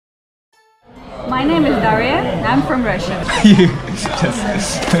My name is Daria. I'm from Russia. You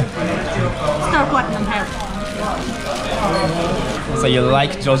just Star Platinum hair. So you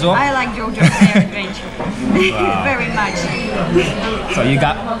like JoJo? I like JoJo's hair adventure. Very much. So you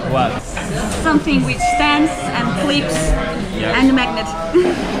got what? Something which stands and clips and a magnet.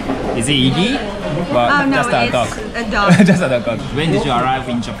 Is it Iggy? But Oh no, just a it's dog. a dog. Just a dog. When did you arrive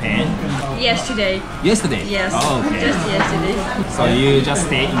in Japan? Yesterday. Yesterday? Yes. Oh, okay. Just yesterday. So you just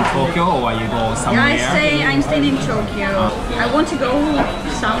stay in Tokyo or you go somewhere? I'm staying in Tokyo. I want to go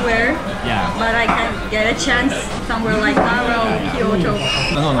somewhere, but I can't get a chance somewhere like Nara or Kyoto.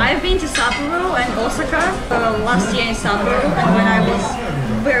 No. I've been to Sapporo and Osaka last year in Sapporo, and when I was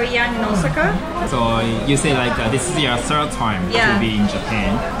very young in Osaka. So you say like this is your third time to be in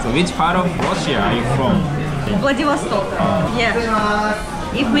Japan. So which part of Russia are you from? Vladivostok. Yeah.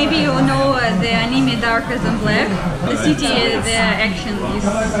 If maybe you know the anime Darker Than Black, the city the action is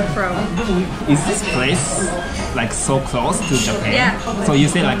from. Is this place like so close to Japan? Yeah. So you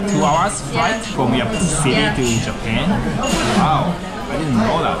say like 2 hours flight from your city to Japan? Wow, I didn't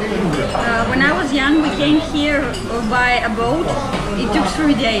know that. When I was young, we came here by a boat. It took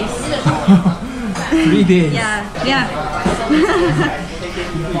 3 days. 3 days? Yeah.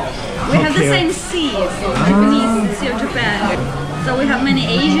 We have the same sea, Japanese Sea of Japan. So we have many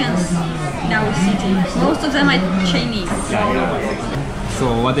Asians in our city. Most of them are Chinese.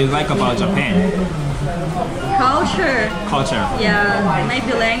 So what do you like about Japan? Culture. Yeah,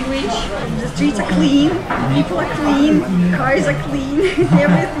 maybe language. The streets are clean, people are clean, cars are clean,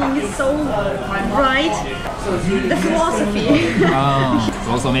 everything is so bright. The philosophy.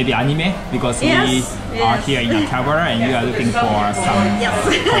 Also maybe anime, because we are here in Akihabara and you are looking for some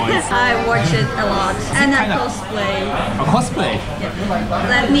toys. I watch it a lot. And I cosplay. A cosplay? Yeah.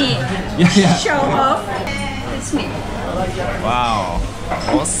 Let me show off. It's me. Wow.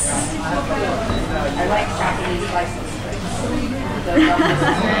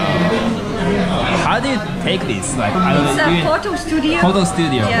 How do you take this? Like, it's a photo studio. Photo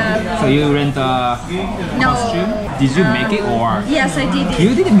studio? Yeah. So you rent a costume? Did you make it or? Yes, I did it.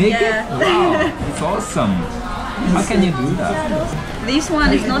 You did make it? Wow, it's awesome. How can you do that? This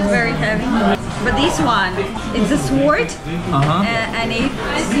one is not very heavy, but this one, it's a sword, and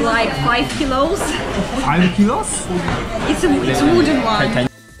it's like 5 kilos. 5 kilos? It's a wooden one.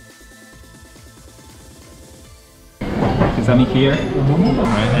 Sesame here,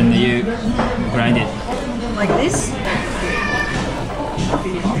 and you grind it. Like this.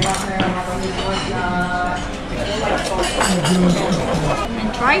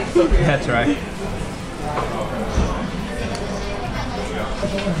 And try? Yeah, try.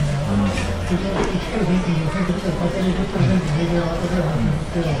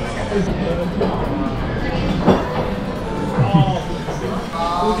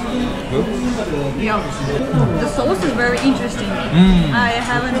 Yeah, the sauce is very interesting. I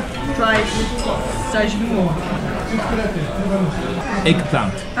haven't tried such before.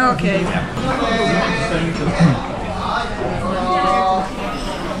 Eggplant. Okay.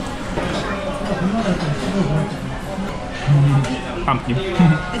 Pumpkin.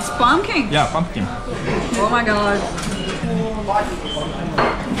 It's pumpkin? Yeah, pumpkin. Oh my god.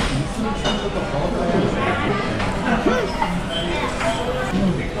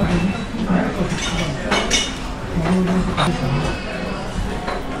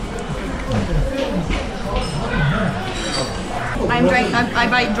 I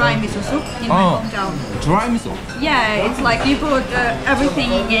buy dry miso soup in my hometown. Dry miso? Yeah, it's like you put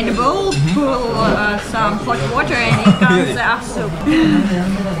everything in a bowl, pour some hot water and it comes as soup.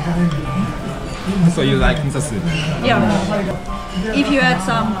 So you like miso soup? Yeah. If you add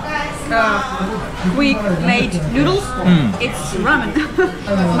some quick made noodles, it's ramen.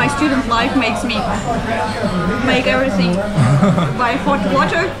 My student life makes me make everything by hot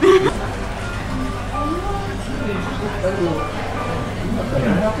water.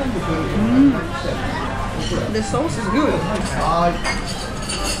 The sauce is good.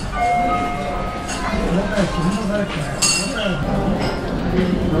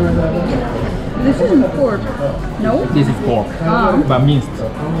 This isn't pork. No? This is pork, but minced.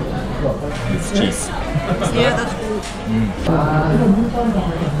 It's cheese. Yeah, that's cool.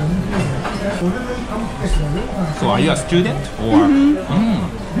 So are you a student or?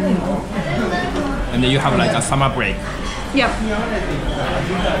 And then you have like a summer break. Yeah.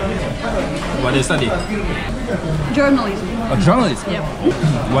 What do you study? Journalism. Journalism? Yeah.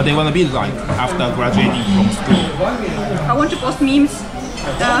 What do you want to be like after graduating from school? I want to post memes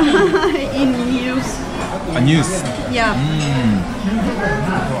in news. A news? Yeah.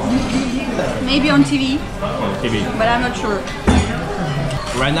 Maybe on TV. TV. But I'm not sure.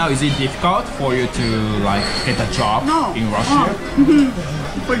 Right now, is it difficult for you to like get a job in Russia?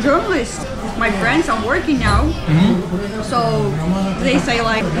 For journalists, my friends are working now, so they say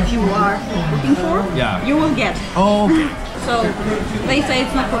like if you are looking for, you will get. Oh, okay. So they say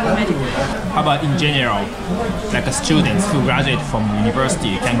it's not problematic. How about in general, like students who graduate from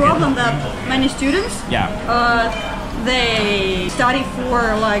university can The problem that many students, they study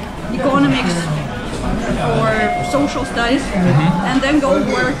for like economics or social studies, and then go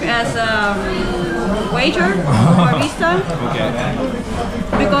work as a waiter or barista,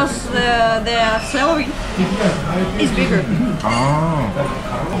 because their salary is bigger.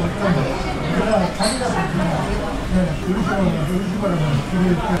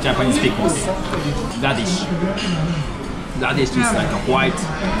 Japanese pickles, radish. Radish is like a white.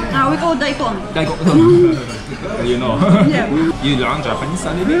 We call it daikon. Daikon. You know. You learn Japanese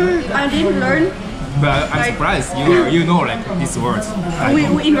a little bit? I didn't learn. But I'm surprised you know like these words.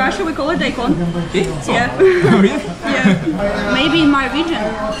 In Russia we call it daikon. So, really? Yeah. Maybe in my region.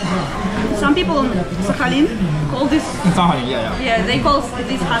 Some people in Sakhalin call this. Sakhalin, Yeah, they call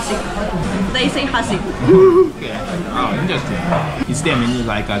this hasik. They say hasik. Okay. Oh, interesting. Is there many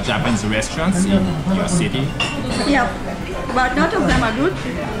like Japanese restaurants in your city? Yeah, but none of them are good.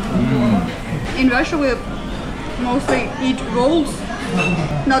 In Russia we mostly eat rolls.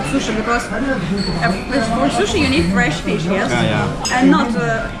 Not sushi, because for sushi you need fresh fish, yes? And not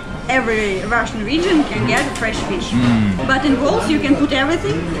every Russian region can get fresh fish. But in rolls you can put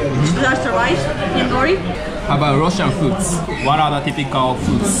everything, just rice and nori. How about Russian foods? What are the typical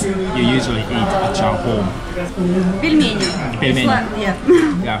foods you usually eat at your home? Пельмени. Пельмени.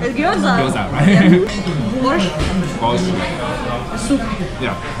 Yeah. Gyoza. Gyoza, right? Борщ. Soup.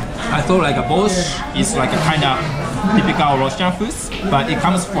 Yeah. I thought like a borscht is like a kind of typical Russian foods, but it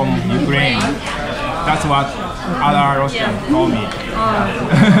comes from Ukraine. That's what other Russians call me.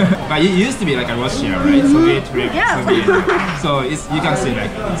 But it used to be like a Russia, right? Soviet. So you can say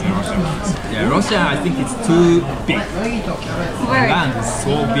like it's a Russian food. Yeah, Russia, I think it's too big. Land is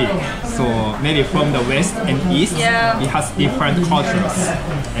so big. So maybe from the west and east, it has different cultures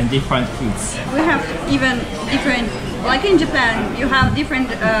and different foods. We have even different. Like in Japan, you have different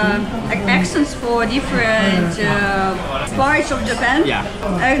accents for different parts of Japan,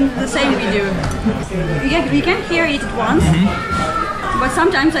 and the same we do. We can hear it at once, but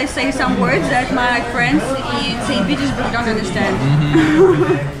sometimes I say some words that my friends in St. Petersburg don't understand.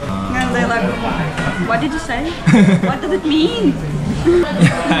 And they're like, what did you say? What does it mean?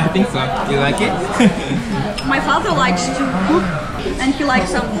 I think so. You like it? My father likes to cook, and he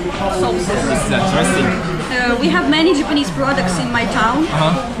likes some sauces. This is interesting. We have many Japanese products in my town,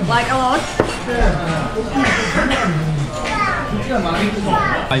 like a lot.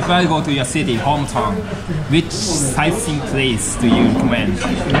 If I go to your city, hometown, which sightseeing place do you recommend?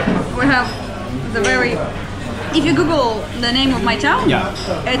 We have the very... If you Google the name of my town,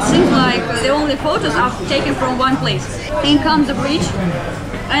 it seems like the only photos are taken from one place. In comes the bridge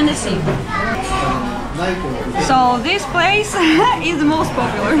and the sea. So this place is the most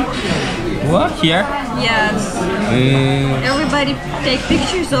popular. What? Here? Yes. Everybody take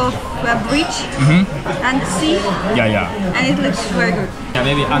pictures of a bridge and the sea. And it looks very good. Yeah,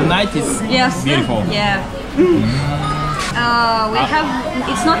 maybe at night it's beautiful. Yeah. We have,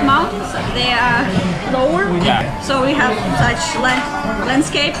 it's not mountains, they are lower. So we have such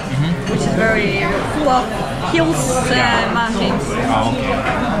landscape, which is very full of hills and mountains.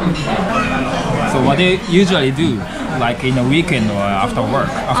 So what do you usually do, like in a weekend or after work,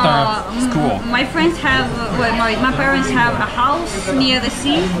 after school? My friends have, my parents have a house near the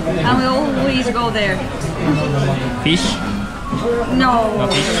sea, and we always go there. Fish? No,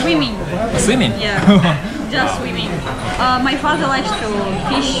 swimming. Swimming? Yeah. Just swimming. My father likes to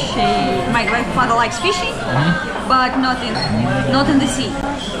fish. My grandfather likes fishing, but not in the sea.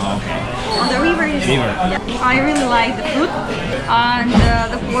 On the river. I really like the food, and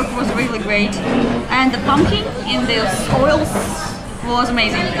the pork was really great, and the pumpkin in the oils was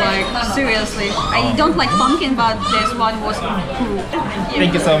amazing. Like seriously, I don't like pumpkin, but this one was cool.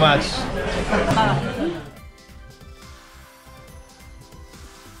 Thank you so much.